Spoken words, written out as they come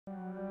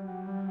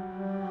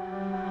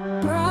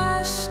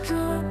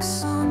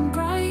Brushstrokes on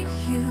bright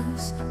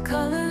hues,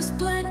 colors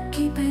blend,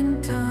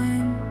 keeping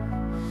time.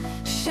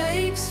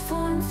 Shapes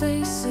form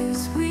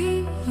faces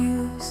we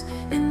use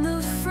in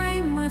the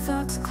frame where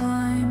thoughts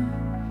climb.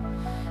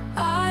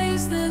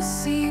 Eyes that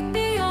see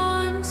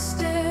beyond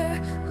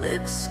stare,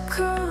 lips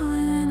curl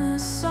in a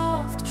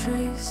soft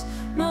trace.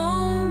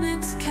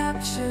 Moments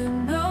captured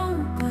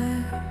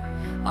nowhere,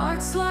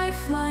 art's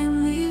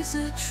lifeline leaves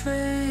a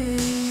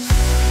trace.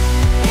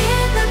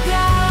 In the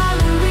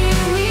gallery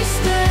we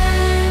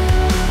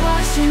stand,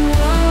 watching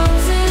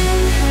worlds in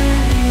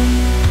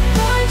hand.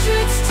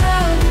 Portraits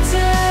tell the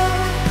tale,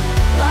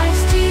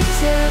 life's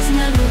details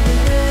never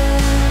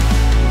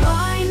there.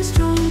 Lines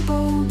drawn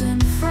bold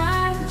and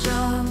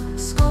fragile,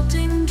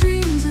 sculpting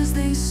dreams as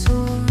they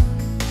soar.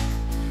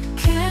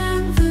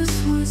 Canvas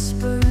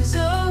whispers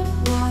of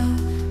war,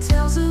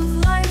 tales of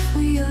life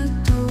we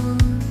adore.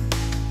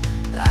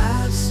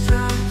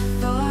 Abstract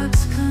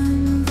thoughts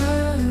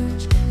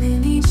converge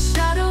in each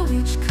shadow,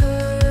 each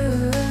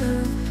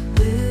curve.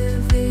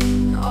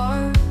 Living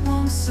art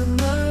won't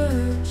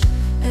submerge,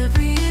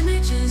 every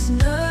image is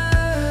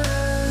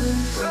nerve.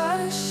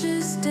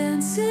 Brushes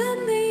dance in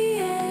the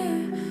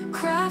air,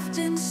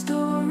 crafting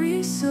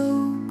stories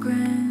so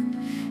grand.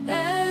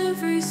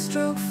 Every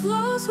stroke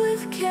flows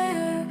with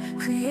care,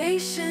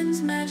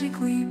 creation's magic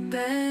we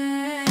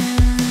bear.